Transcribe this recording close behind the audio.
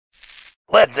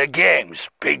Let the games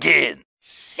begin.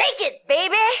 Shake it,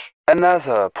 baby!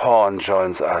 Another pawn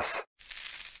joins us.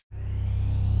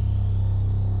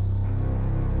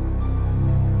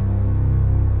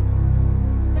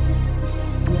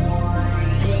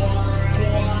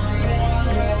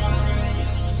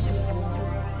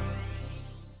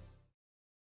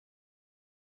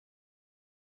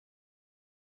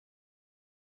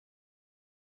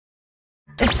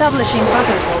 Establishing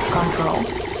battlefield control.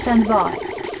 Stand by.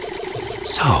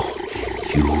 So,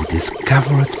 you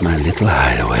discovered my little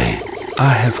hideaway.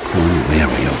 I have grown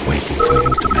weary of waiting for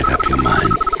you to make up your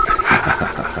mind.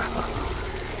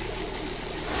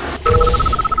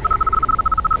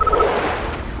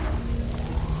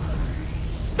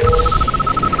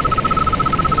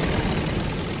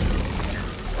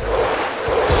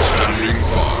 Standing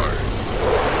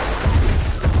by.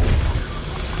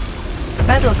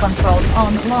 Battle control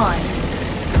online.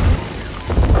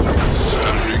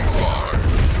 Standing by.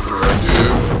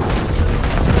 Directive.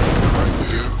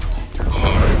 I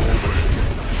obey.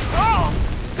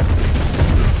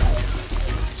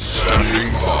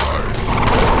 Standing by.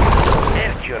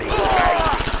 Mercury,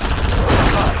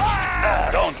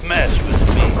 don't mess with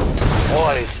me.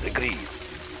 Boris agrees.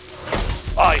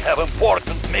 I have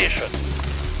important mission.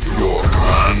 Your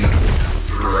command.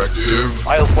 Directive.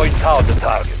 I'll point out the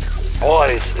target.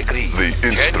 Boris agrees. The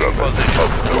instrument position. of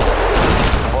doom.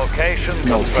 Location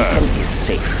No system confirmed. is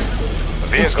safe.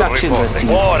 Vehicle Instruction reporting.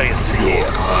 received. Boris Your here.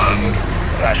 command.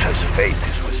 Russia's fate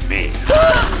is with me.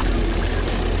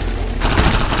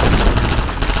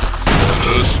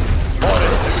 Status.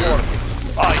 Boris reporting.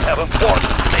 I have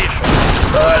important mission.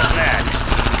 What's next?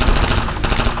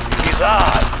 It is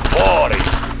I, Boris.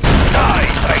 I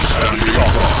Standing stop.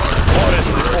 by. Boris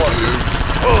reporting.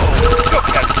 Oh, look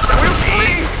at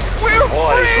me.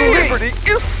 Boris Liberty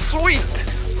is sweet!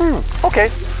 Okay.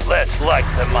 Let's light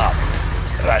them up.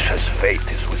 Russia's fate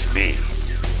is with me.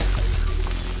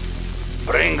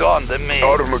 Bring on the me.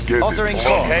 Armageddon. Altering course.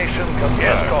 Location confirmed.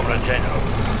 Yes, Comrade General.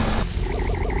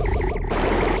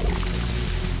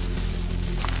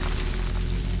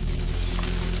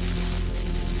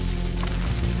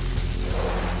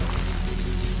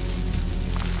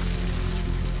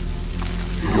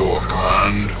 Your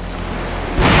command.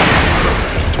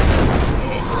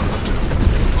 Affirmative.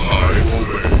 I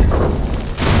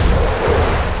obey.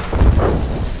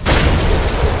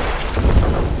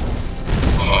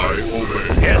 I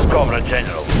obey. Yes, Comrade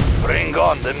General. Bring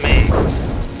on the me.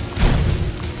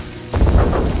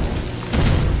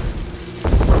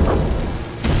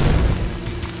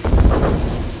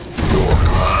 Your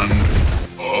command.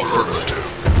 Affirmative.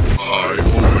 I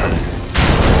obey.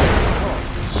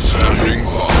 Standing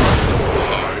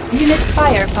by. Unit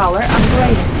firepower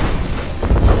upgraded.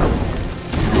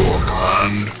 Your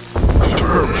command.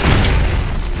 Terminate.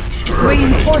 Terminate.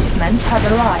 Reinforcements have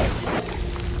arrived.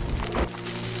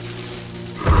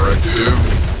 Directive.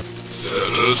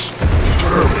 Status.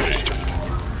 Terminate.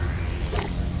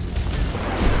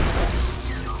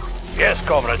 Yes,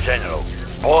 Comrade General.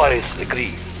 Boris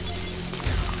agrees.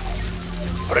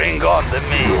 Bring on the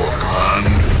me. Your command.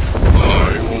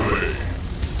 I obey.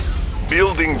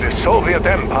 Building the Soviet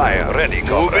Empire. Ready,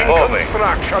 Moving Comrade.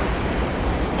 construction.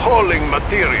 Hauling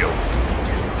materials.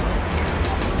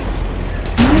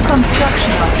 New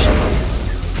construction options.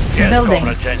 Yes, Building.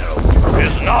 Comrade General.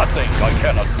 There's nothing I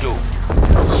cannot do.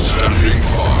 Standing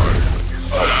by.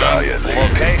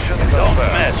 Location don't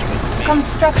mess with me.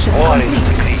 Construction Boris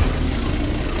complete. agrees.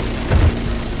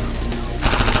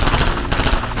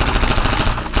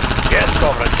 Yes,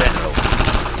 Comrade General.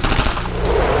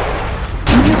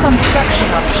 New construction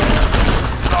options.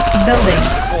 Building.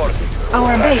 Reporting.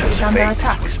 Our base is Russia's under fate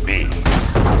attack. is with me.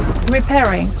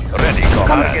 Repairing. Ready, Comrade.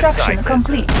 Construction Excitement.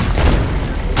 complete.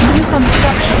 New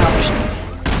construction options.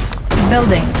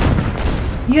 Building.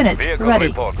 Unit Vehicle ready.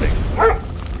 reporting.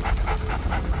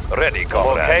 Ready,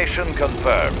 Comrade. Location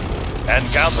confirmed.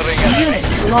 Encountering enemy.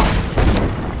 Unit lost.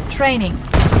 Training.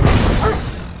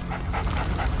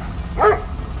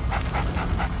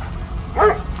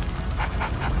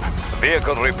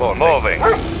 Vehicle reporting. Moving.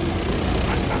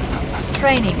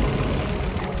 Training.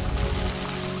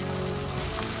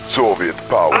 Soviet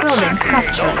power. Building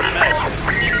captured.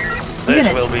 This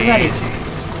Unit will be ready. easy.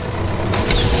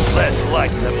 Let's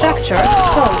light them Structure up.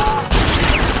 sold.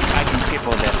 I can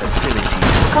cripple their facility.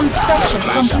 Construction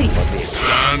complete.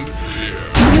 Stand here.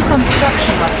 New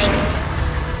construction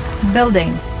options.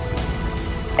 Building.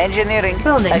 Engineering.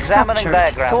 Building Examining captured.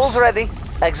 diagrams. Tools ready.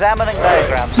 Examining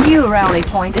diagrams. New rally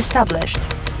point established.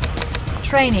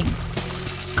 Training.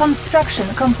 Construction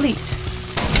complete.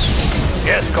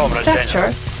 Yes, Comrade Structure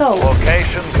General. sold.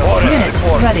 Location confirmed.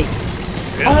 Unit ready.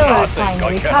 Oil nothing I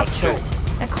refinery cannot captured.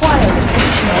 do. Acquiring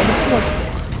additional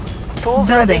resources. Tools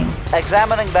Building. ready.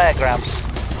 Examining diagrams.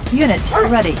 Unit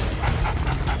ready.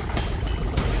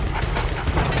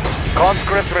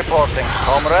 Conscript reporting.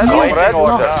 Comrade, Unit waiting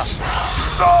orders. lost.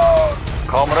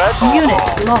 Comrade,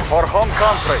 Unit lost. for home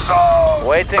country.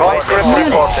 Waiting Unit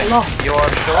reporting. lost. You are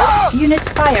sure? Unit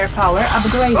firepower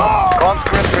upgraded.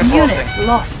 Conscript reporting. Unit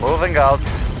lost. Moving out.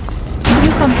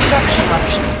 New construction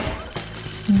options.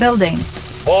 Building.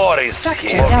 War is Structure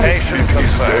here. garrison. Location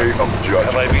confirmed. Day of Have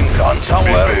judgment. I been gone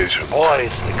somewhere? Be patient. War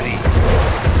is agreed.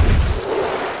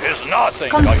 There's nothing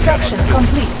Construction I cannot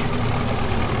complete.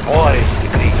 do. War is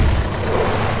agreed.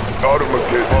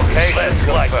 Armageddon. Okay, let's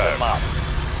light them up.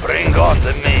 Bring on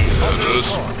the meat.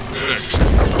 Status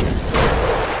execute.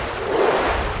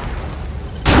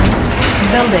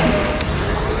 Building.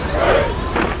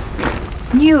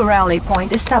 New rally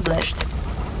point established.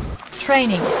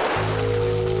 Training.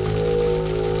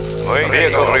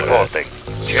 Vehicle reporting.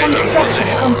 Construction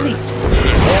complete.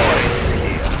 War is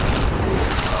here.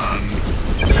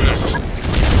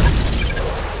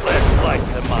 Let's light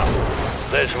them up.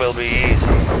 This will be easy.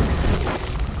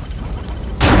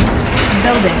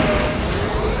 Building.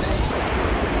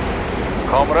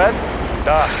 Comrade,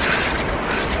 Da.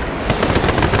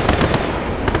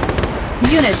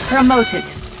 Unit promoted.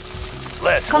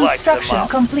 Let's Construction light them up.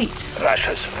 complete.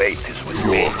 Russia's fate is with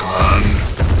Your me. command,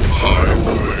 I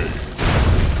obey.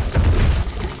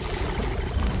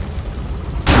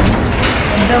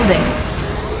 Building.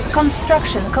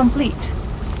 Construction complete.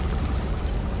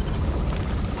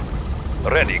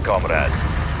 Ready, comrade.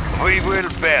 We will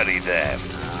bury them.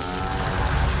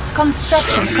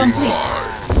 Construction Standing complete.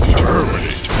 by.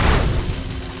 Terminate.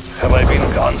 Have I been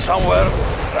gone somewhere?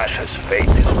 Russia's fate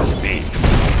is with me.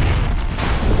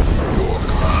 Your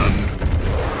command,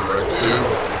 directive,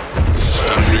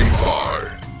 standing by.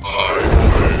 I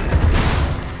obey.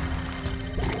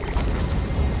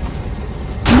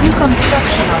 New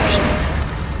construction options.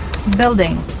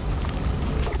 Building.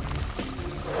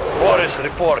 War is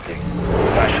reporting.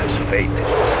 Russia's fate is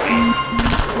with me.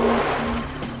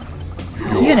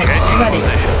 Unit ready.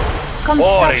 Position. Construction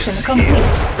War is complete.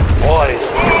 here. War is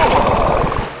here.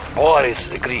 War is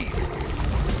agreed.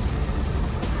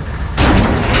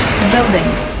 Building.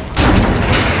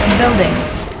 Building.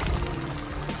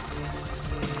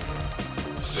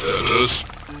 Status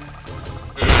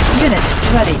Unit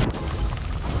ready.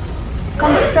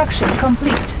 Construction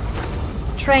complete.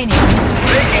 Training.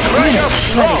 Making Unit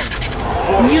Russia ready. strong.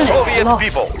 For Unit Soviet lost.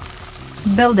 people.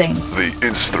 Building. The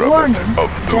instrument Warning. of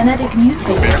Genetic doom.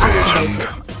 mutator activated.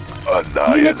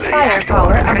 Unit Annihilate.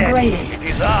 firepower upgraded. It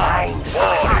is I.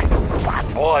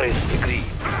 War is agreed.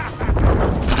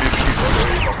 It is a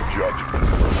day of judgment.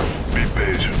 Be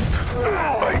patient.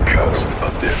 I cast a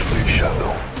deathly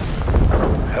shadow.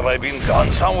 Have I been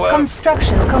gone somewhere?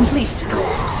 Construction complete.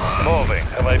 Moving.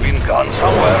 Have I been gone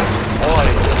somewhere? War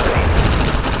is agreed.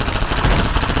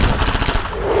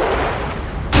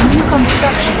 New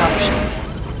construction options.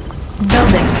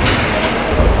 Building.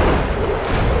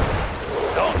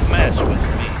 Don't mess with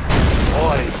me.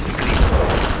 War is agreed.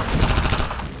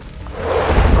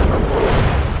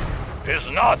 Is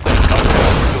nothing I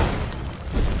cannot do.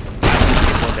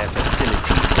 For their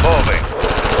facility. Moving.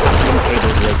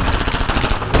 Cable ready.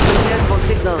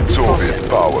 Soviet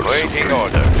power Waiting supreme.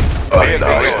 order. Vehicle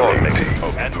reporting. Annihilating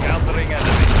of And doom. countering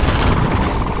enemy.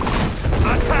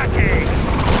 Attacking!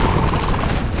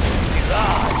 It is I,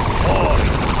 Boris.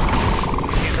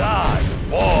 It is I,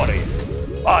 Boris.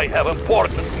 I have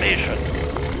important mission.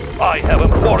 I have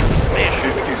important mission.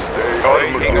 It is day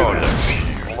Waiting of order.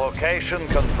 Armageddon. Location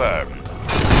confirmed.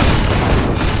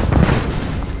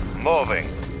 Moving.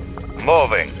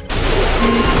 Moving.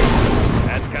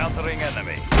 And countering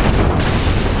enemy.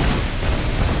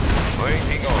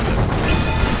 Waiting order.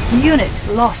 Unit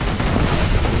lost.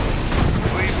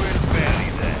 We will bury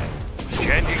them.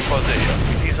 Changing position.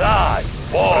 It is I,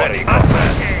 Boris.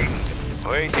 Attacking.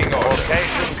 Waiting order.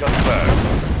 Location confirmed.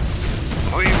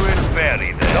 We will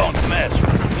bury them. Don't mess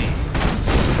with me.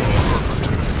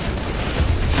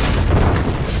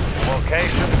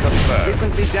 Location confirmed.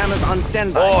 Frequency jammers on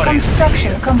standby. Boris.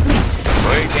 Construction complete.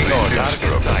 Waiting order. Target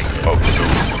Instrument sighted. of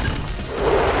doom.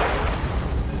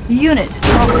 Unit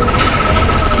lost.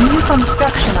 New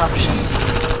construction options.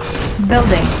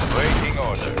 Building. Waiting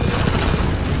order.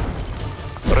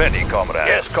 Ready, comrade.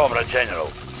 Yes, Comrade General.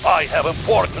 I have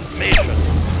important mission.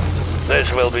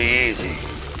 This will be easy.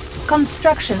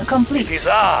 Construction It complete. is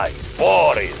I,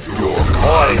 Boris. Your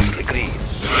Boris command, agreed.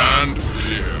 stand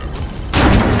here.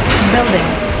 Building.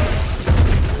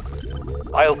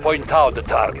 I'll point out the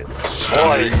target. Boris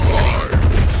Standing by.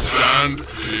 Stand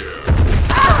here.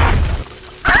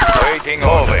 Waiting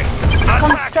order.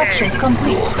 Construction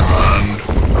complete.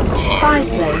 Spy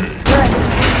plane ready.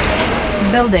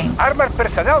 Building. Armored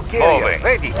personnel carrier Moving.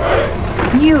 ready.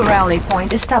 New rally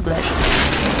point established.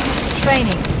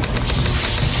 Training.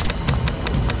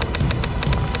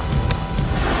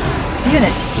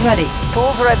 Unit ready.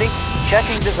 Tools ready.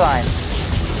 Checking design.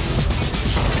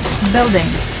 Building.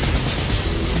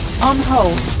 On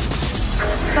hold.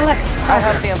 Select I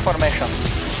have the information.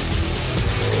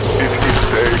 It is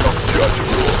day of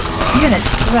judgment. unit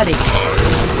ready.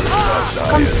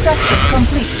 Construction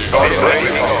complete.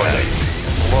 Waiting order. It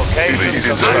Location is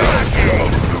confirmed. day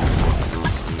of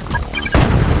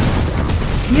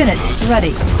Unit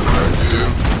ready.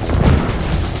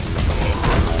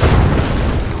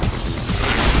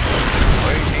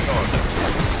 Waiting order.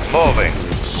 Moving.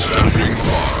 Standing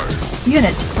by.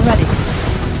 Unit ready.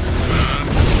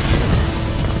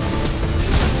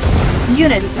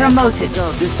 Unit promoted.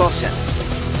 Distortion.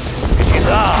 It is I.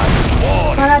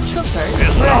 War. Paratroopers Is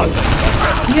ready. not.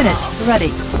 Unit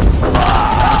ready.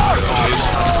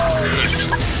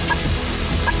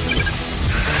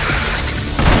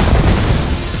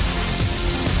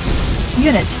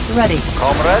 Unit ready.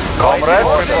 Comrade,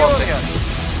 reporting.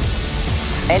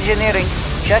 Engineering.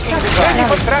 Checking Ready design.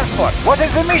 for transport. What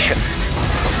is the mission?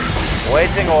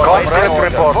 Waiting order. Comrade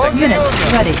reporting. Unit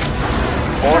ready.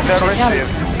 Order Structure received.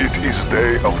 garrison. It is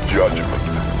day of judgment.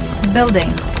 Building.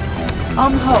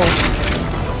 On hold.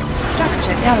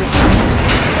 Structure garrison.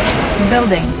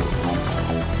 Building.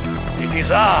 It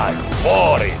is I.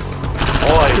 Warring.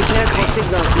 Warring. Prepare for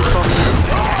signal distortion.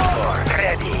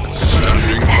 Ready.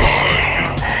 Standing by.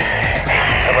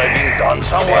 Have I been done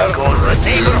somewhere?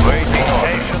 Waiting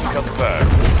location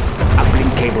confirmed.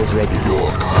 Uplink cables ready. Your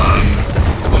command,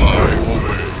 I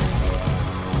obey.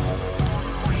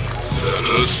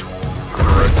 Status,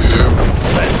 corrective,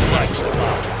 Let's flex them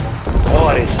out.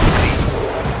 War is complete.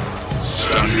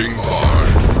 standing by.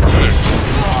 Next.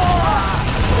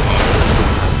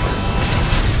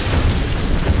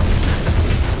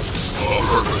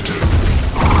 Affirmative.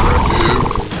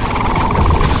 Corrective.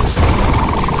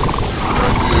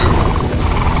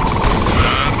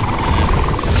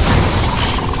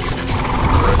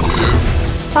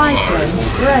 Spy plane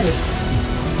ready.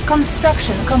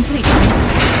 Construction complete.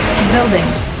 Building.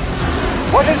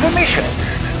 What is the mission?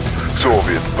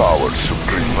 Soviet power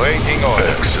supreme. Waiting order.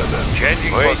 Excellent.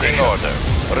 Changing position. Order.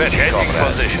 Changing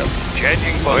position.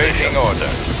 Changing position. Waiting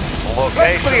order. Let's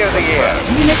Location clear the air.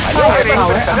 Unit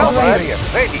firepower Personnel ready. carrier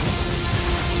ready.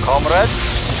 Comrade,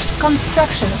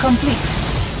 Construction complete.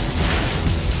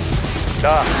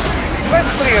 done.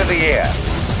 Let's clear the air.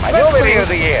 Let's clear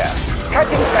the air.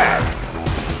 Cutting path.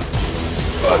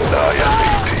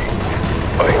 Annihilating.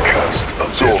 I cast a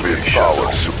Soviet power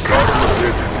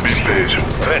supreme. Be patient.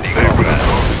 Ready, They will comrade.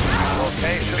 not.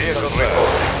 Location vehicle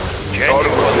reporting.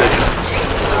 Changing position.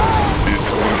 It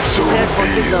will soon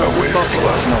be a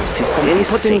wasteland.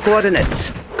 Inputting coordinates.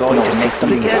 Going to make them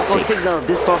prepare for signal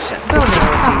distortion. Building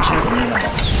captured.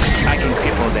 I can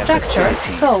cripple their Structure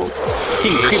facilities. sold.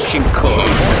 Encryption code.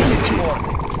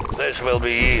 This will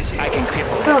be easy. I can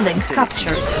cripple their Building facilities.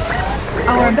 captured.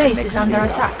 Our base is under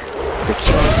attack.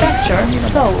 Secure. Structure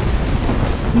sold.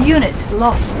 Unit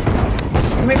lost.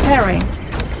 Repairing.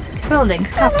 Building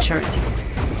captured.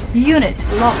 Unit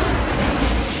lost.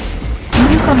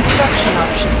 New construction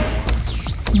options.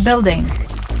 Building.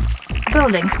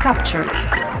 Building captured.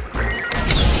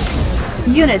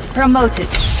 Unit promoted.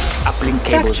 Uplink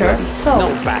cables Structure ready. sold. No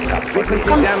backup. Frequency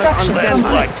Construction damage Let's on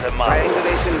complete. light them up.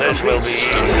 Triangulation This will be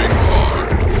Standing easy. by.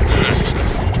 Next.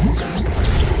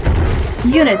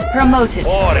 Unit promoted.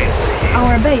 War is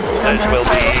Our base is This under will be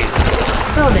attack. easy.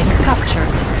 Building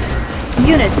captured.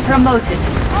 Unit promoted.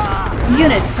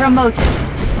 Unit promoted.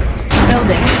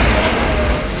 Building.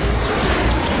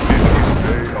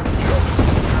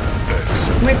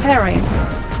 Repairing.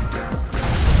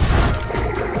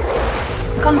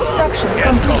 Construction Get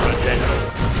from complete. the general.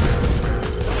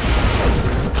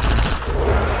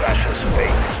 Precious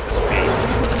fate is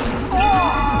with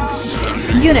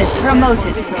me. Unit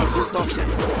promoted.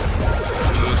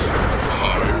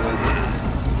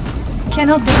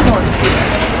 Cannot deploy here.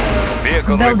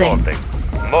 Vehicle Building. reporting.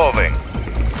 Moving.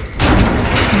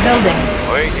 Building.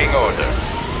 Waiting order.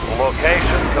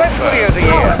 Location Let's clear confirmed. the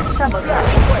air. Power sabotage.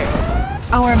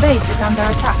 Our base is under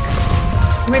attack.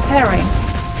 Repairing.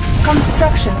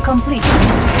 Construction complete.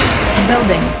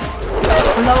 Building.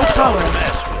 Low power.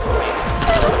 Mess with me.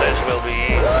 This will be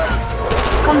easy.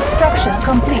 Construction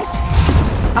complete.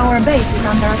 Our base is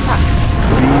under attack.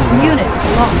 Unit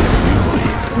lost.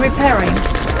 Repairing.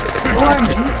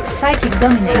 Warning. Psychic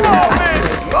dominator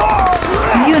activated.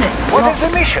 Unit What lost. is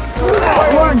the mission?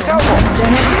 Warning.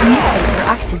 Genetic mutator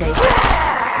activated.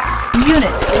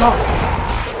 Unit lost.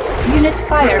 Unit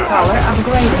firepower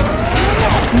upgraded.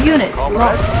 Unit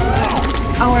lost.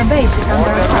 Our base is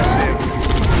under attack.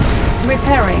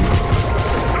 Repairing.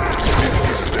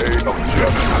 Stay of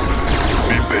judgment.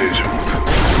 Be patient.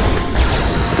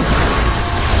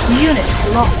 Unit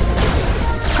lost.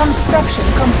 Construction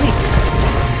complete.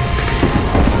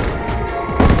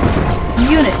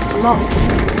 Unit lost.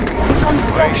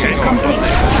 Construction complete.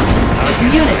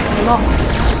 Unit lost.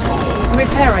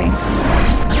 Repairing.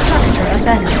 Structure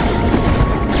abandoned.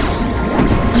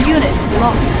 Unit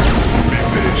lost. Be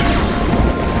patient.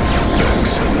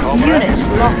 Thanks. Unit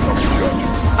lost.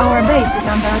 Our base is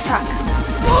under attack.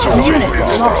 Unit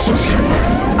lost.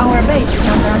 Our base is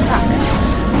under attack.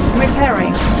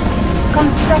 Repairing.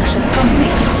 Construction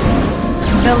complete.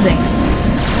 Building.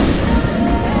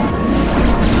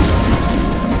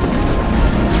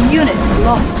 Unit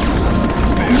lost.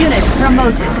 Unit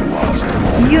promoted.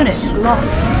 Unit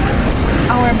lost.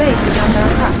 Our base is under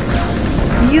attack.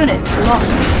 Unit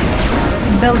lost.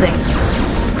 Building.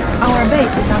 Our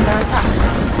base is under attack.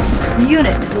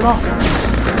 Unit lost.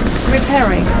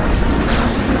 Repairing.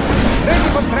 Ready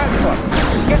for transport.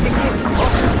 Getting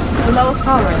in. Low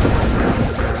power.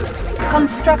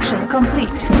 Construction complete.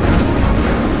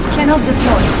 Cannot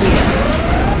deploy here.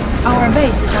 Our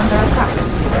base is under attack.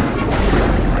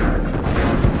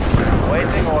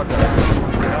 Waiting order.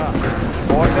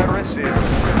 Order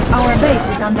received. Our base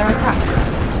is under attack.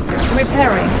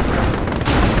 Repairing.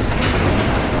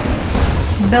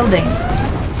 Building.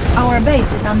 Our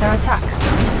base is under attack.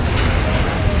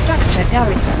 Structure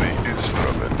garrison. The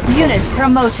instrument. Unit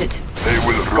promoted. They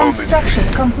will run in Construction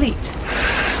complete.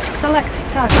 Select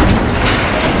target.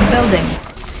 Building.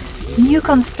 New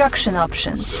construction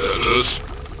options. Status.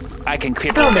 I can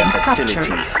cripple Building their captured.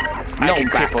 facilities. No I can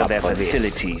cripple backup their for this.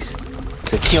 facilities.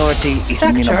 Security is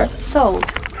Structure minimal. sold.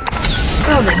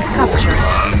 Building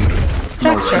captured.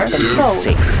 Structure System is sold.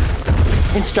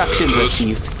 safe. Instructions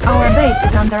received. Our base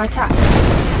is under attack.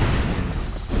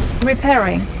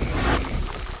 Repairing.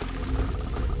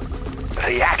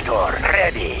 Reactor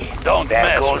ready. Don't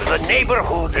mess with the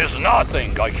neighborhood. There's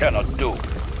nothing I cannot do.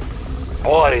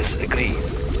 Boris agrees.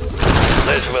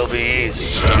 This will be easy.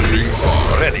 Standing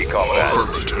by. Ready, comrade.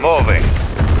 Affirmative. Moving.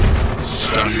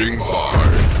 Standing by.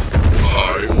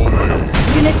 I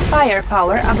obey. Unit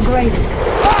firepower upgraded.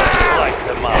 Like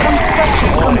the mouse. Construction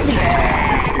complete.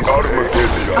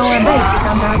 Armageddon. Our base is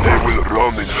under They attack. will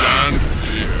run in Stand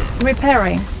here.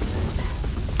 Repairing.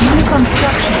 New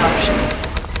construction options.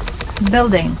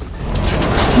 Building.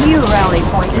 New rally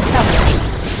point established.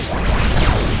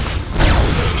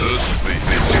 the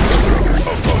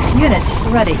instrument of Unit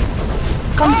ready.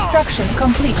 Construction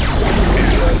complete.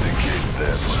 eradicate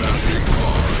them. Standing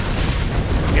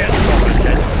by. Yes,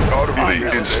 comrade.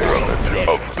 The instrument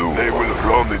of doom. They will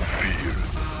run in fear.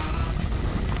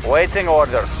 Waiting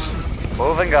orders.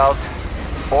 Moving out.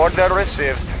 Order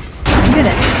received.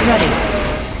 Unit ready.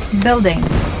 Building.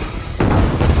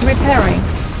 Repairing.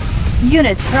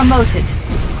 Unit promoted.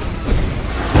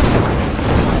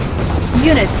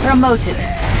 Unit promoted.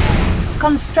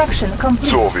 Construction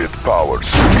complete. Soviet powers.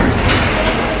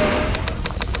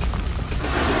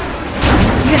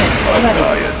 Unit ready.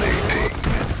 Annihilating.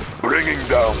 Bringing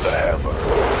down the hammer.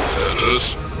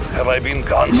 Status. Have I been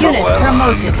gone so Unit well?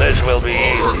 promoted. This will be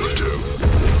easy. Affirmative.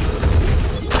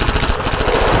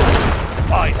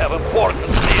 I have important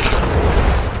mission.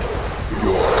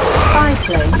 Spy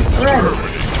plane ready.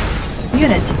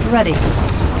 Unit ready.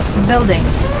 Building.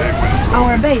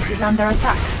 Our base is under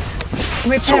attack.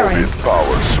 Repairing. Soviet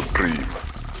power supreme.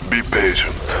 Be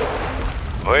patient.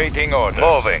 Waiting order.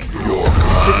 Moving. Your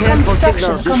command.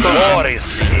 Construction complete. War is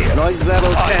here.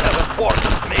 Level I have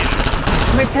important mission.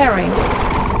 Repairing.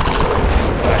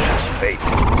 Precious fate.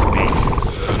 Me.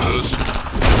 Status.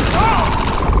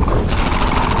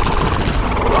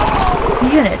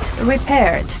 Unit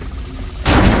repaired.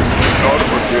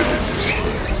 Armageddon is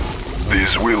here.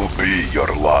 These will be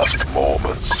your last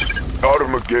moments.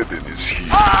 Armageddon is here.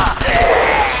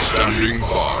 Standing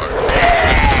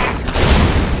by.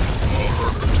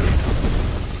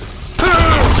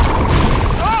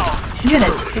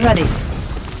 Unit ready.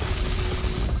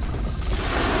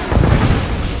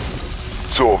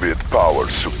 Soviet power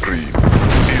supreme.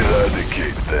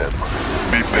 Eradicate them.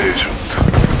 Be patient.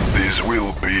 These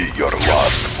will be your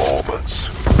last moments.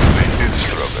 The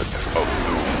instrument of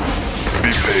doom.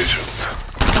 Be patient.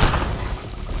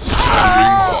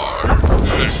 Standing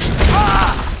by.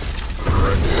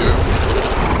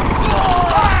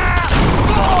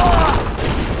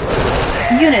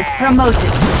 Unit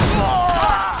promoted.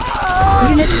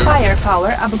 Unit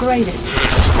firepower upgraded.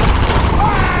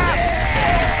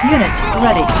 Unit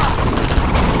ready.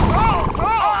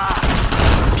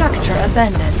 Structure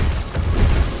abandoned.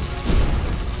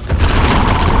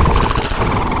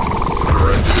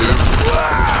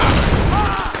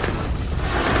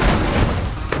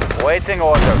 Waiting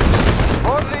orders.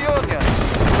 For the Union.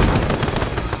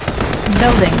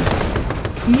 Building.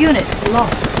 Unit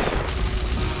lost.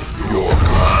 Your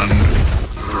command.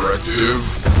 Directive.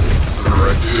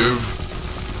 Affirmative.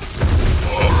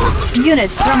 Unit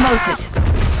promoted.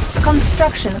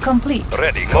 Construction complete.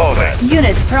 Ready, combat.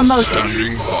 Unit promoted.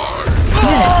 Standing by.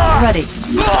 Unit ready.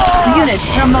 Unit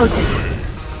promoted.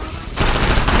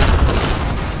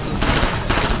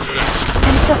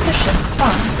 Insufficient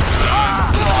funds.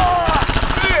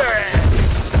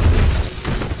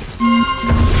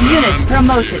 Unit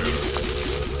promoted.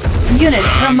 Unit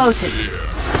promoted.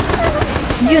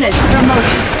 Unit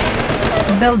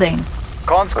promoted. Building.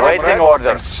 Waiting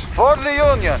orders. For the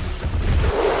Union.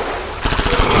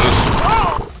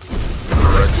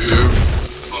 Directive.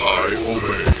 I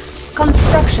obey.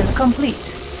 Construction complete.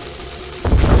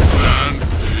 Stand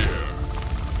here.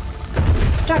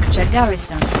 Structure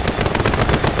garrison.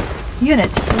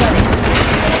 Unit ready.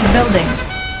 Building.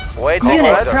 Waiting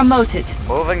Unit orders. promoted.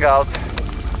 Moving out.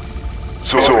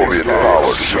 Soviet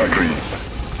power supreme.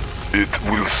 It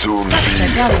will soon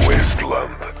be a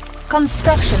wasteland.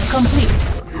 Construction complete.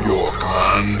 Your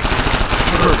command.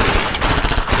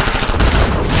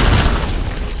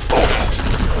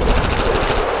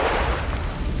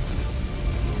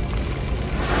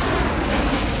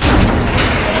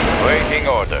 Waiting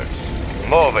orders.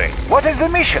 Moving. What is the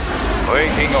mission?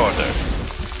 Waiting orders.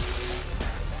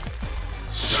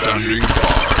 Standing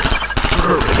by.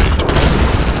 Terminate.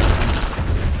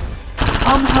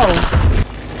 On hold.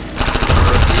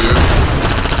 Directive.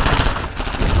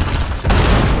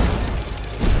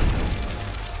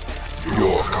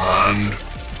 Your command.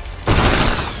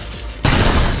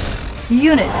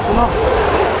 Unit lost.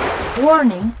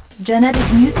 Warning. Genetic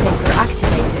mutator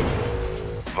activated.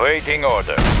 Waiting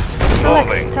orders. Select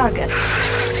Moving. target.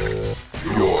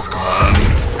 Your command.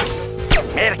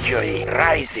 Mercury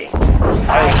rising.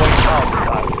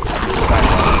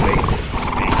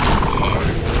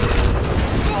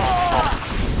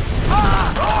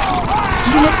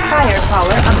 Unit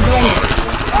firepower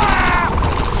upgraded.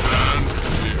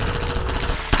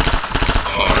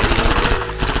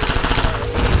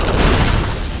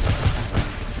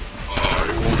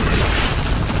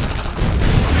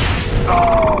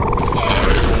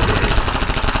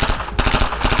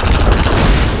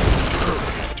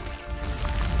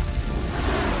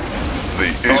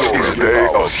 This is the day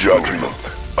of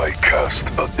judgment. I cast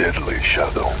a deadly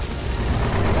shadow.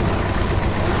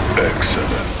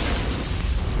 Excellent.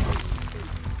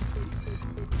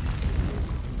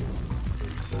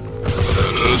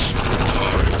 Status.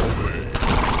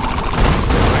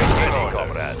 Waiting,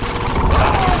 comrade.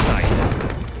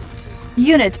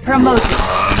 Unit promoted.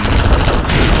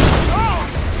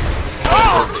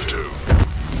 Affirmative.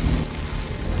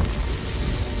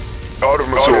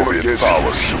 Soviet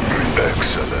power supreme.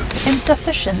 Excellent.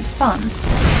 Insufficient funds.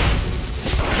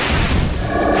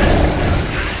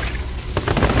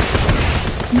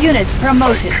 Unit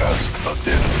promoted. Cast a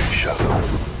deadly shadow.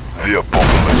 The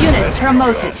apocalypse. Unit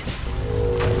promoted.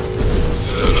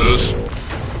 Status.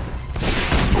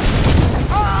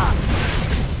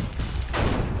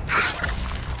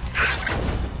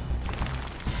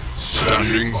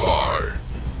 Standing by.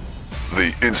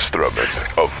 The instrument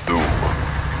of doom.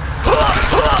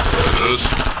 Status.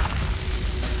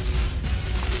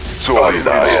 Soviet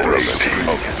instrument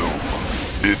of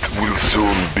doom. It will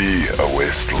soon be a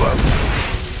wasteland.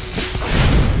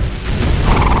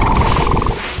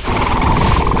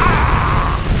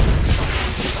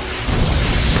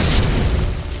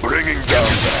 Bringing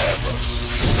down the hammer.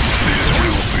 This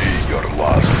will be your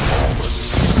last moment.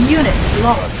 Unit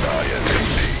lost.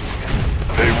 Annihilating.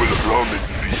 They will run in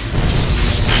peace.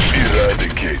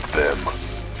 Eradicate them.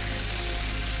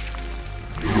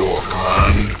 Your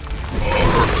command.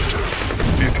 Affirmative.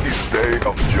 It is day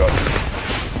of judgment.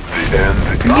 The end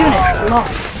is Unit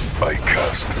lost. I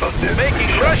cast a deadly Making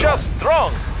shadow. Russia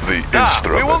strong. The Ah,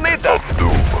 instrument we will need that. of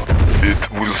doom.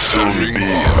 It will soon Standing be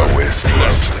by. a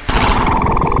wasteland.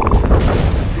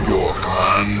 Your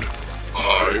command.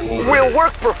 I obey. We'll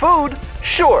work for food.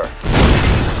 Sure.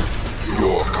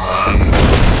 Your command.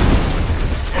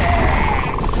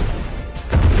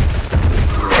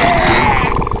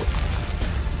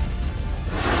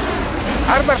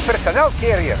 Armored personnel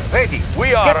carrier ready.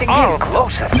 We are Getting armed. in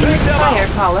closer. Unit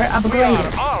firepower We are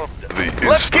upgraded. armed. The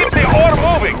Let's keep instrument the ore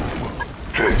moving.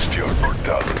 taste your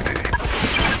brutality.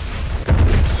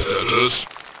 Status.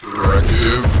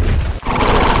 Directive.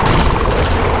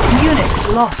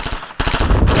 Unit lost.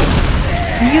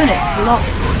 Unit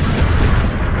lost.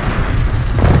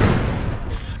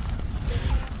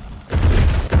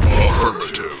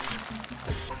 Affirmative.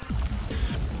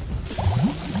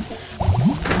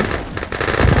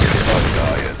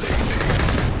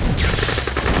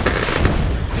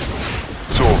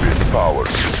 Soviet power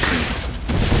supreme.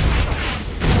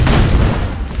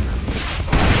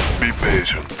 Be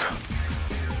patient.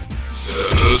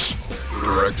 Status.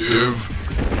 Directive.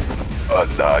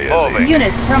 Annihilate.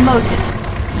 Unit promoted.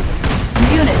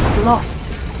 Unit lost.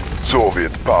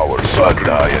 Soviet power supreme.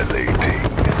 Annihilating.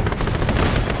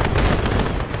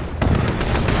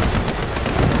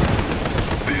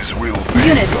 These will be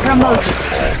Unit your promoted.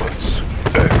 last moments.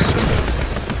 Excellent.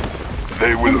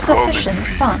 They will come in Insufficient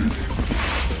fear. funds.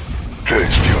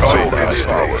 Taste your Soviet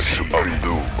power supreme.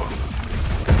 Doom.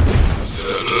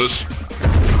 Status.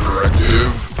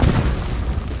 Directive.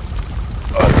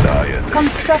 Annihilate.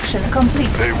 Construction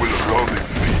complete. They will run in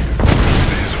fear.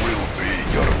 These will be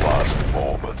your last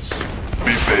moments.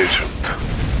 Be patient.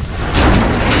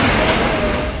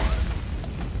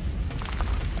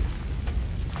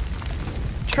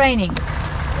 Training.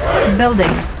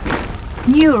 Building.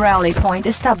 New rally point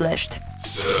established.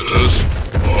 Status.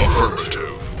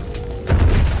 Affirmative.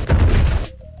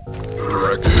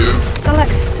 Directive.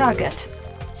 Select target.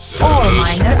 Ore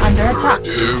Status. miner under attack.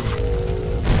 Directive.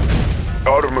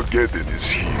 Armageddon is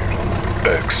here.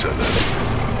 Excellent.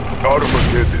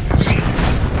 Armageddon is here.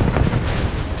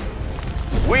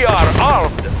 We are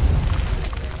armed.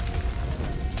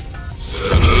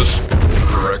 Status.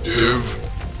 Directive.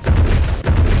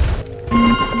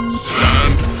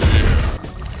 Stand here.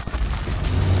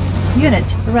 Unit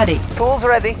ready. Tools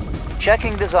ready.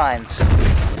 Checking designs.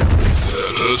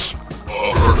 Status.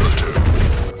 Affirmative.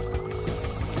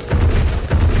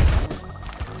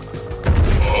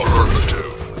 Affirmative.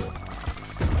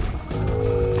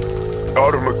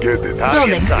 Armageddon.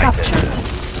 Building sighted.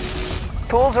 captured.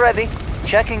 Tools ready.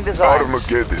 Checking designs.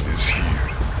 Armageddon is here.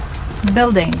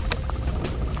 Building.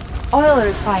 Oil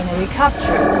refinery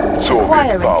captured. Soviet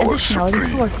Acquiring power additional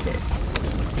supreme. resources.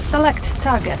 Select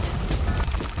target.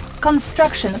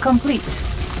 Construction complete.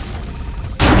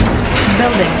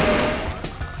 Building.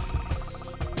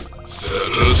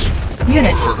 Status.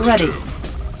 Unit Affirmative. ready.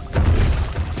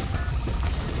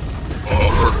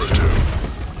 Affirmative.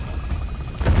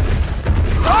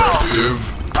 Directive.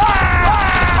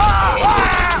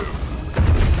 Affirmative.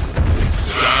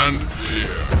 Stand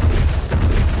here.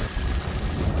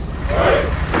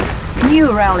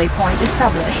 New rally point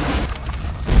established.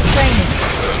 Training.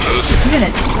 Status.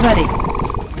 Unit ready.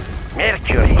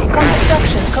 Mercury.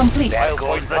 Construction complete. There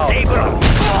goes the table.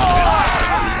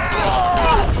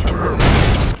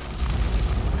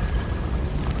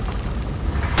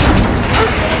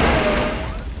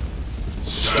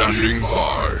 Standing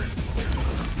by.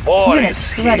 War Unit is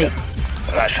here. ready.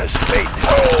 Russia's fate.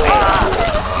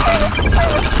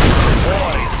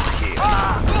 War is here.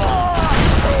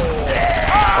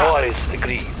 War is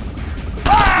agrees.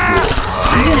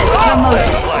 Unit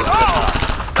promoted.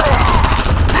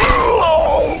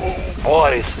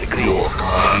 War is agrees. Your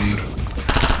command.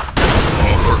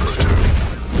 Affirmative.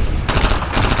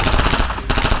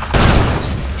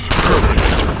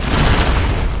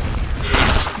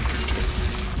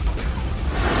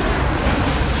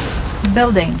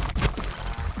 Building.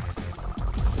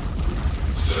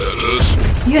 Status.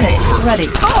 Unit ready.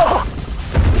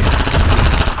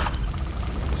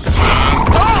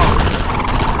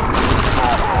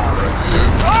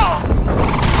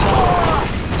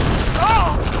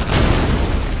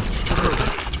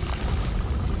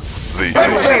 The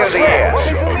Clear the air.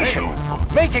 Resolution.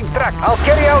 Making track. I'll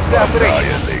carry out the operation.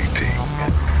 Annihilating.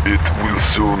 It will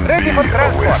soon Ready be for a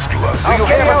transport. wasteland. I'll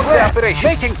carry out the operation.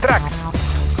 Making track.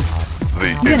 The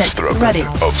Unit instrument ready.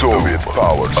 of Soviet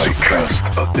power. I cast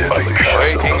a deadly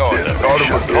Waiting order.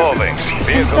 Moving.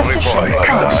 Vehicle Insufficient report.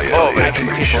 funds. Moving.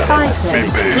 Spy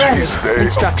plane ready.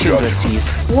 Instructions received.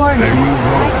 Warning.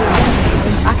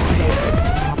 Cyber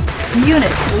activated.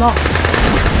 Unit lost.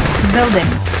 Building.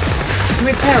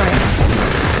 Repairing.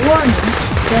 Warning.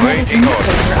 Genetic Waiting order.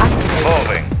 mutator activated.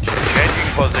 Moving. Changing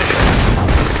position.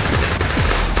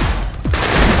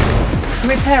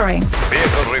 Repairing.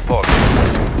 Vehicle report.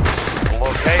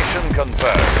 Location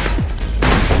confirmed.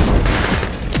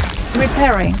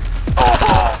 Repairing.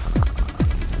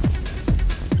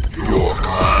 Your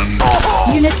command.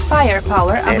 Unit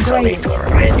firepower upgraded.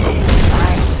 ready.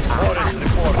 Forest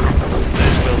report.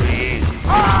 This will be easy.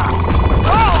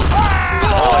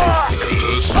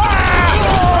 Status.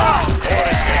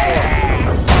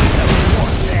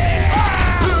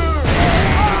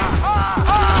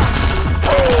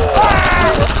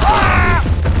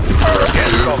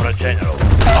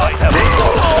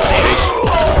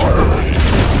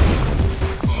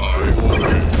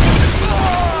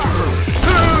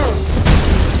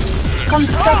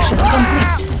 Construction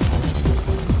complete.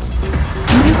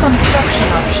 New construction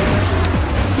options.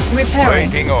 Repairing.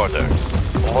 Waiting orders.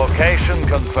 Location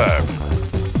confirmed.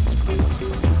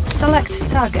 Select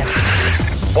target.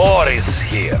 War is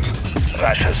here.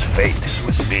 Russia's fate is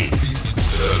with me.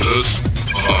 Tell us,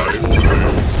 I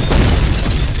obey.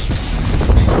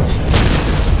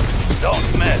 Don't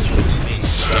mess with me.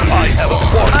 I have a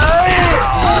force.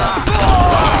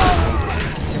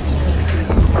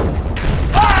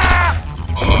 I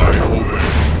obey.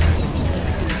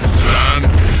 Stand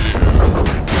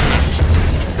here.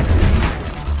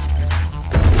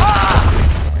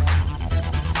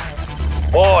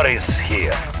 War is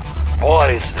here. War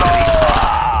is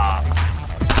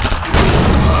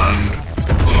And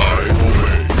I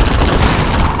obey.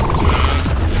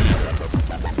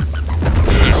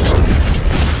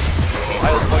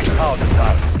 I'll point out the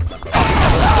target.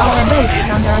 Our base is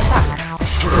under attack.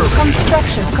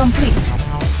 Construction complete.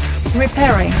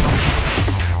 Repairing.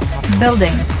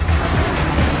 Building.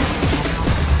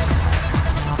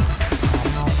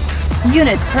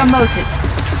 Unit promoted.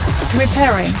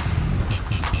 Repairing.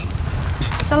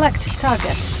 Select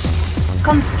target.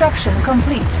 Construction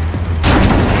complete.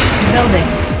 Building.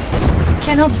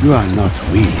 Cannot. You are not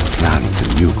really planning to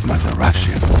nuke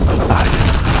Mazarashian, are you?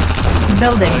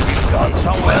 Building.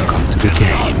 Welcome to the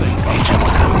game, Agent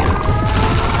Kanya.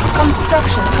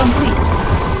 Construction complete.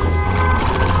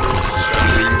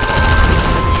 Standing by.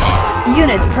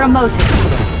 Unit promoted.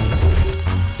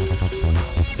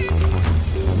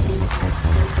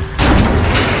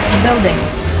 Building.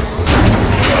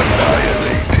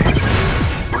 Annihilating.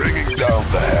 Bringing down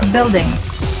the hammer. Building.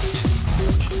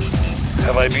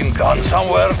 Have I been gone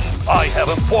somewhere? I have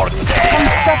a fort there.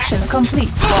 Construction complete.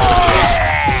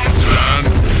 Stand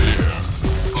here.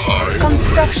 I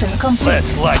Construction complete.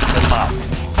 Let's light them up.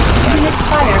 Unit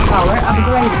firepower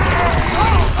upgraded.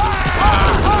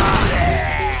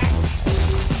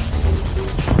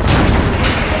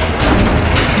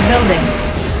 Building.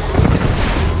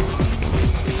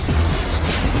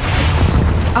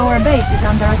 Our base is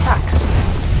under attack.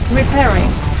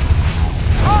 Repairing.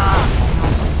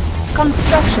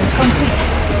 Construction complete.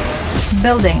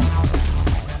 Building.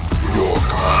 Your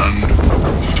command.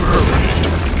 Terminate.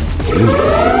 You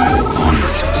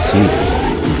only succeed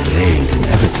in delaying the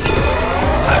inevitable.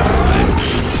 I will win.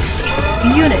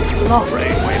 Unit lost.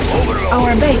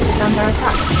 Our base is under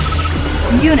attack.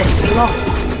 Unit lost.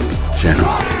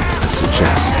 General, I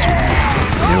suggest you leave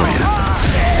this area,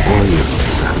 or you will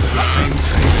suffer the same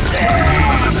fate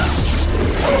as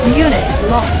Commander. Unit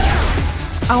lost.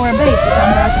 Our base is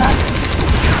under attack.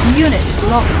 Unit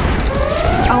lost.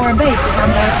 Our base is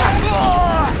under attack.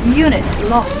 Unit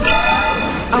lost.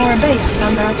 Our base is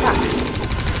under attack.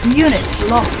 Unit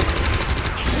lost.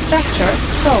 Structure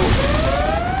sold.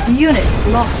 Unit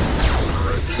lost.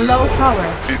 Low power.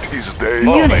 It is day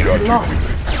Unit of lost.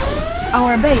 judgment.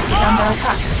 Our base is under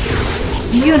attack.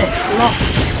 Unit lost.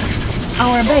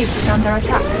 Our base is under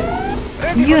attack.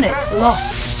 Unit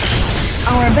lost.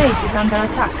 Our base is under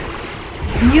attack.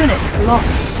 Unit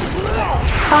lost.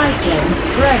 Spy plane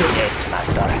ready.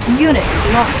 Unit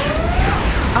lost.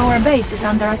 Our base is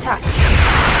under attack.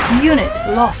 Unit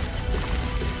lost.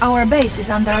 Our base is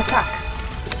under attack.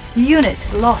 Unit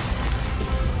lost.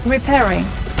 Repairing.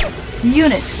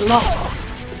 Unit lost.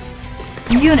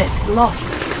 Unit lost.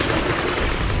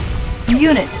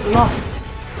 Unit lost.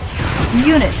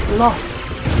 Unit lost.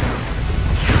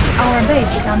 Our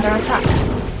base is under attack.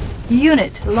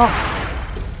 Unit lost.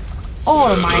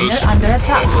 Ore miner under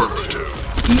attack.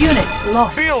 Unit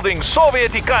lost. Building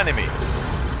Soviet economy.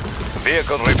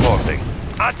 Vehicle reporting.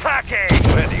 Attacking!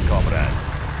 Ready, comrade.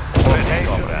 Ready,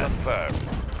 comrade. Confirmed.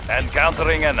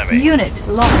 Encountering enemy. Unit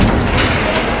lost.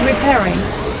 Repairing.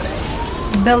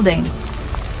 Building.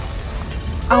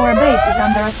 Our base is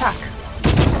under attack.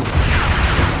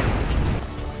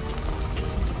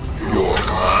 Your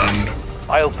command.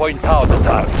 I'll point out the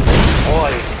target. War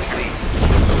is please.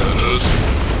 Tell us.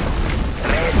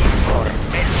 Ready for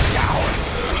meltdown.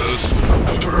 Tell us.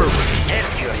 Terminate.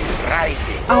 Mercury is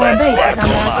rising. Our base is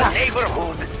under Our attack.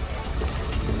 neighborhood.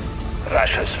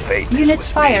 Russia's fate is Unit with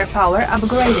me. firepower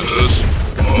upgraded. Tell us.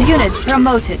 Unit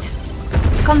promoted.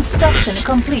 Construction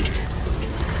complete.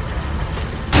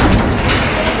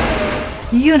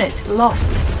 Unit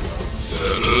lost.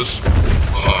 Tell us.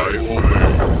 I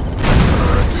obey.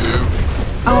 Give.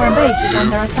 Our base is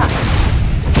under attack.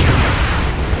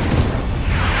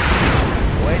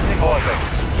 Waiting order.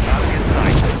 Target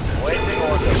sighted. Waiting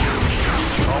order.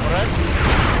 Comrade.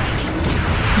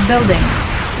 Building.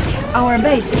 Our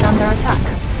base is under attack.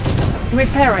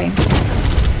 Repairing. Building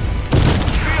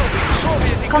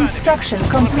Soviet economy. Construction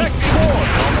complete. Protect more,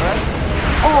 comrade.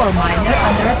 Ore miner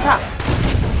under attack.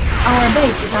 Our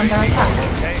base is under attack.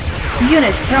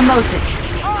 Unit promoted.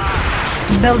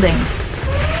 Building.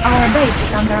 Our base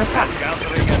is under attack.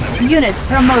 Unit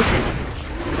promoted.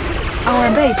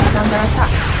 Our base is under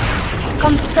attack.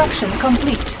 Construction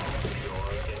complete.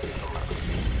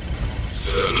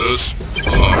 Status,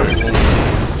 I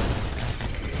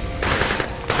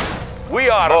We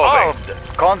are Moving.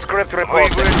 armed. Conscript We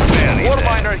reporting. will bury War them.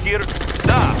 miner here.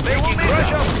 Da, making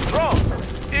pressure strong.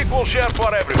 Equal share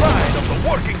for everyone. Pride of the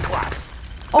working class.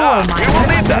 Ore we will miner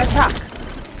need under that. attack.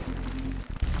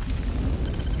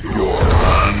 Your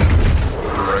command.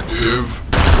 Directive.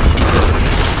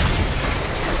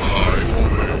 I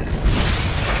obey.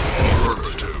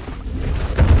 Affirmative.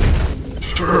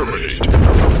 Terminate.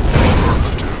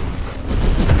 Affirmative.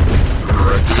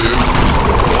 Directive.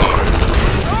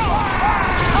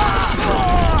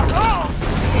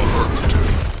 Affirmative.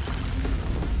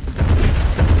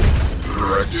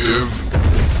 Directive.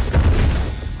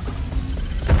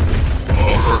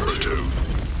 Affirmative.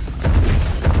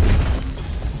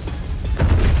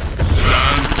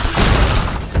 Stand.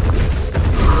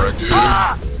 Directive.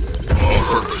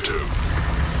 Affirmative.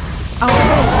 Our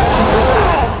base is under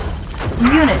attack.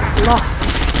 Unit lost.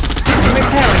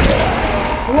 Repairing.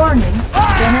 Warning.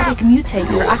 Genetic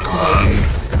mutator activated.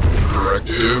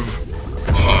 Directive.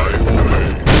 I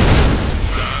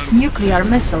obey. Nuclear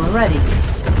missile ready.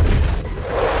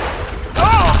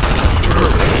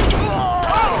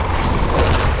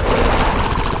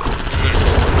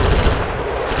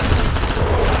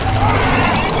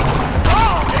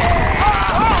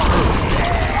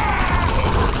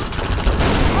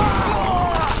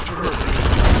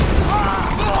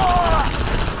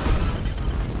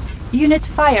 Unit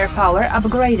firepower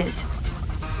upgraded.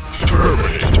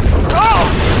 Terminate.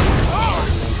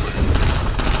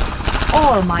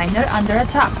 Ore miner under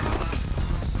attack.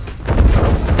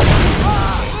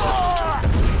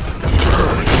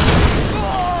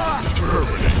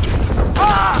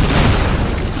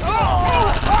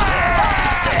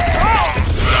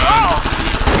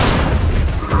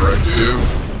 Directive.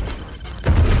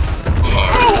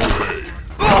 I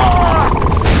obey.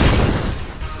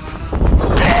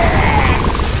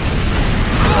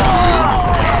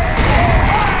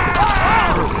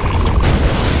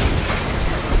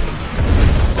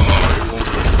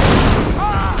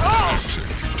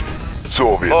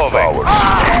 Soviet Moving. powers.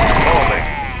 Moving.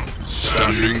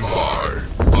 Standing by.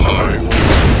 I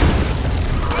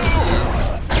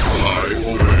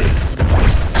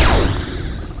obey.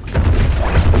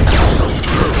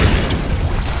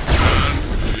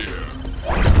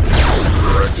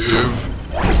 Directive.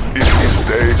 It is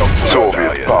day of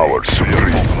Soviet power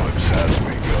supreme. As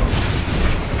we go.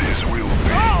 This will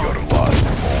be your last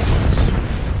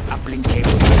moments.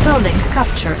 Building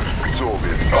captured.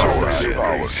 Soviet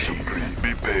power supreme.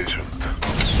 Be patient.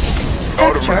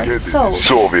 Structure Armageddon. sold.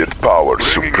 Soviet power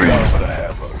Bringing supreme. down the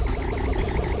hammer.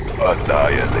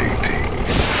 Annihilating.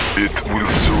 It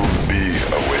will soon be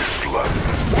a wasteland.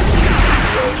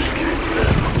 Eradicate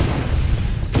them.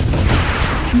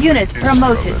 Unit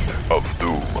promoted. Instrument of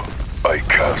doom. I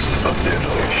cast a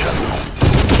deadly shadow.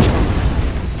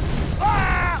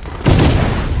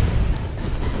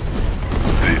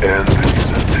 The end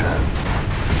is at hand.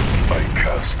 I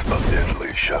cast a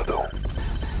deadly shadow.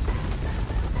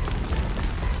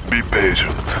 Be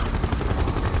patient.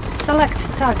 Select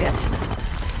target.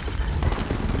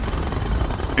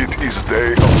 It is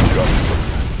day of judgment.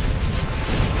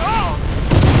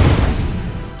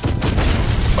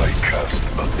 I cast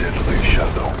a deadly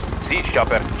shadow. Siege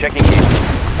chopper checking in.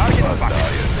 Target spotted.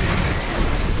 Annihilating.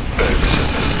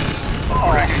 Excellent.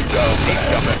 Bringing down the Siege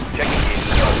chopper checking in.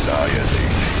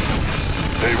 annihilating.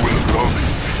 They will come in.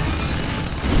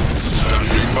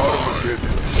 Standing by.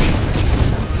 Armageddon.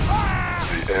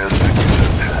 The end is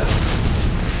at hand.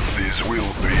 This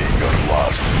will be your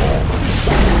last moment.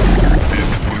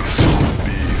 It will soon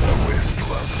be a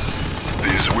wasteland.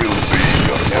 This will be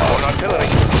your Airborne last artillery.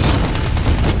 moment.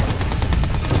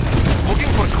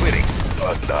 Looking for clearing.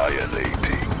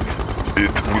 Annihilating.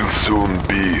 It will soon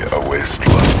be a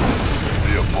wasteland.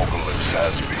 The apocalypse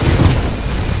has begun.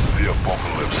 The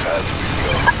apocalypse has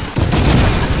begun.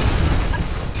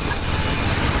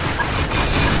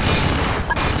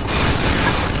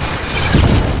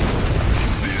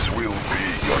 This will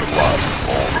be your last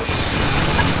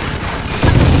moments.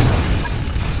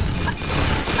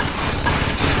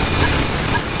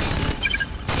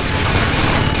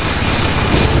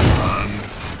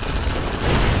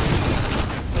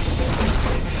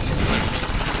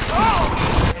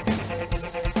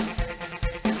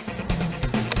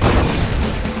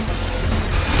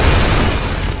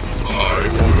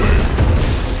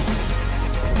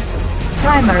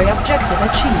 Primary objective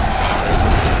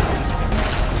achieved.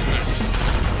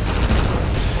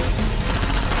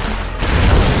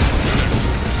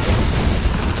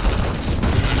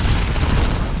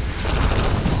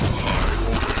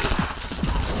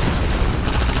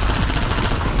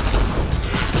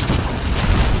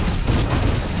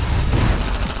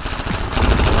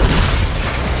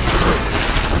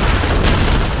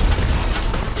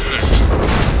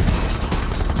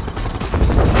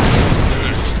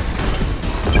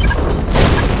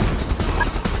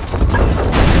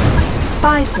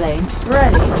 Spy plane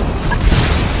ready.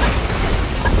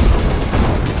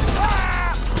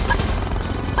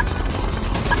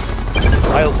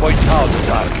 I'll point out the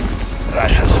target.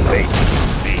 Russia's fate.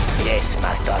 Yes,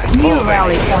 master. New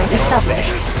rally point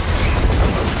established.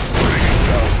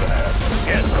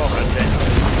 Yes,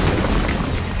 Comrade.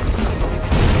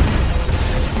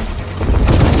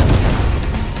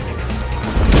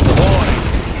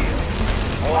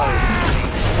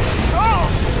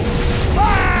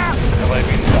 Have I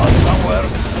been gone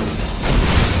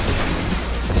somewhere?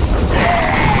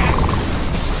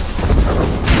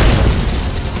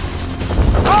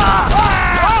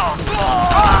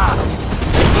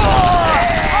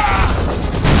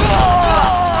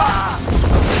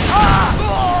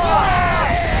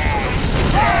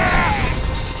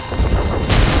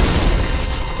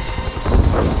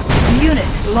 Unit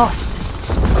lost.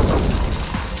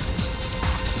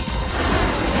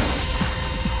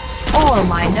 Ore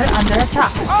miner under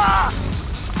attack.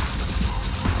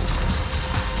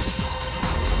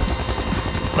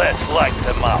 Let's light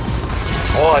them up.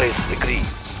 What is the greed?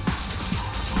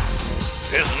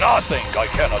 There's nothing I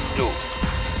cannot do.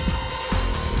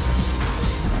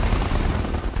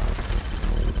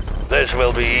 This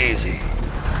will be easy.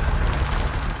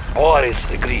 What is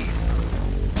the greed?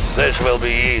 This will be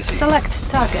easy. Select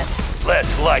target.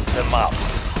 Let's light them up.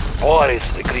 What is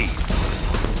the greed?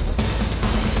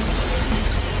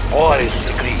 What is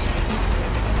the greed?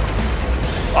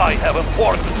 I have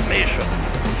important mission.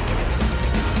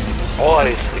 What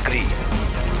is the greed?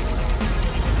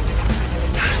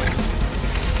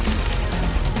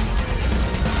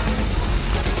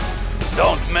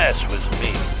 Don't mess with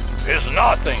me. There's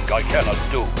nothing I cannot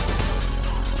do.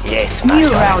 Yes, New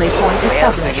master. rally point Where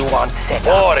established. do you want set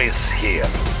up? War is here.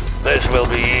 This will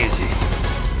be easy.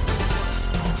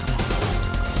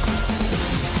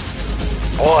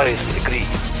 What is the greed?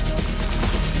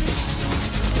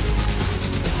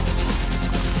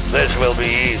 This will be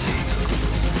easy.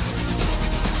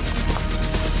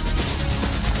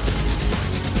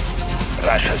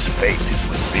 Russia's fate is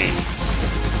with me.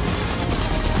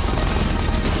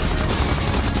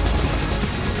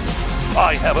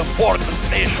 I have important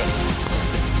mission.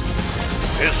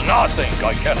 There's nothing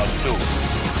I cannot do.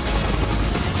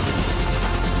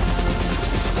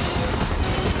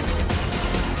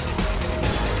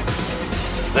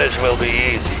 This will be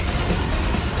easy.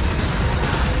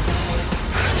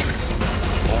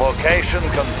 Location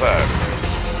confirmed.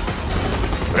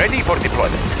 Ready for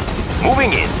deployment.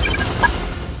 Moving in.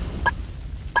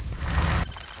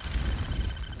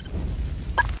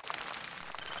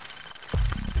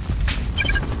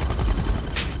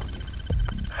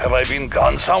 Have I been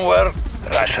gone somewhere?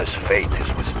 Russia's fate is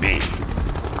with me.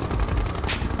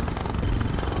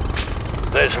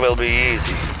 This will be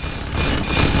easy.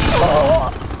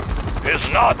 There's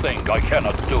nothing I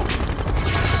cannot do.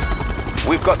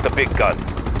 We've got the big gun.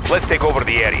 Let's take over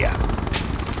the area.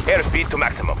 Airspeed to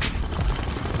maximum.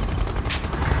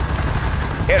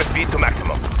 Airspeed to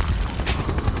maximum.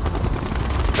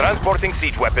 Transporting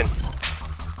siege weapon.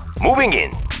 Moving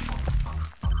in.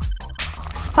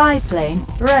 Spy plane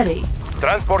ready.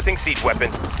 Transporting siege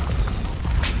weapon.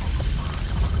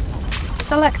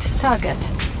 Select target.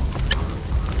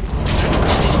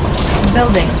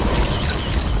 Building.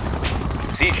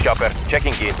 Siege chopper,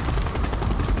 checking in.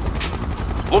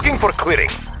 Looking for clearing.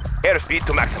 Airspeed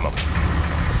to maximum.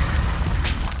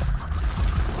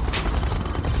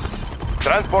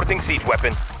 Transporting siege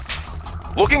weapon.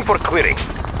 Looking for clearing.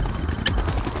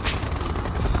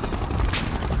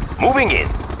 Moving in.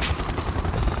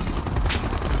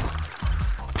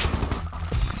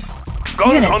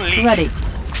 Guns Unit unleashed. ready.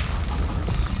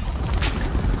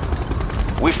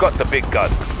 We've got the big gun.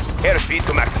 Airspeed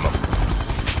to maximum.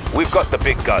 We've got the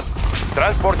big gun.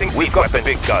 Transporting siege weapon. We've got the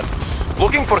big gun.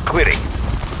 Looking for clearing.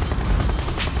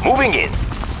 Moving in.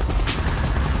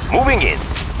 Moving in.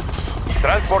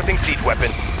 Transporting siege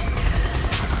weapon.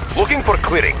 Looking for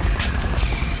clearing.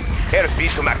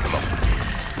 Airspeed to maximum.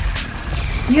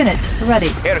 Unit ready.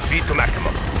 Airspeed to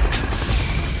maximum.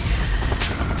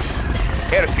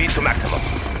 Airspeed to maximum.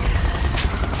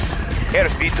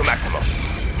 Airspeed to maximum.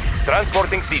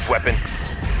 Transporting siege weapon.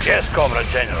 Yes, Comrade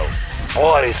General.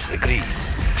 Boris agrees.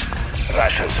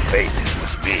 Russia's fate is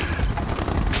with me.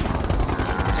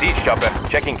 Siege chopper,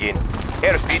 checking in.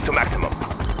 Airspeed to maximum.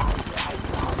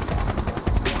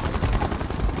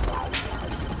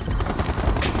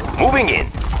 Moving in.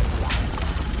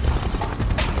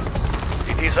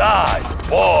 It is I,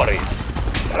 Boris.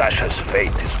 Russia's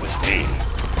fate is with me.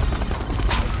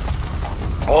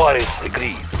 Boris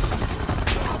agrees.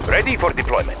 Ready for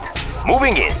deployment.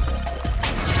 Moving in.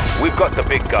 We've got the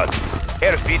big gun.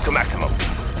 Airspeed to maximum.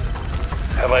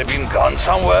 Have I been gone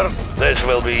somewhere? This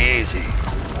will be easy.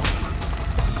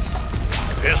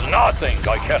 There's nothing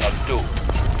I cannot do.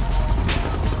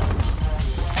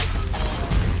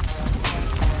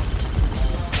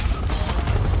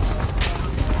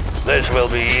 This will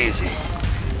be easy.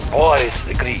 Boris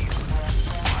agrees.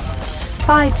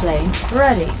 Spy plane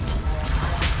ready.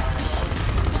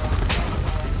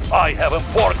 I have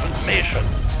important mission.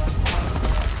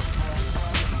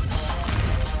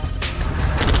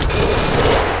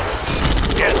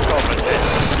 Yes, Comrade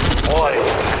General.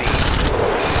 Boris agrees.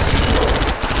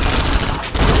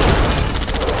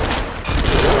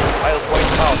 I'll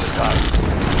point out the target.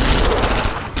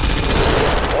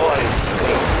 Boris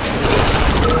agrees.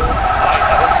 I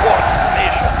have important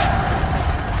mission.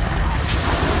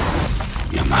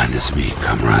 Your mind is me,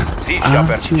 comrade. Siege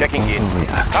chopper, Aren't you checking in.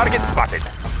 overreacting? Target spotted.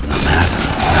 No matter.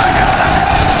 Now you've done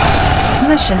it.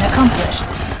 Mission accomplished.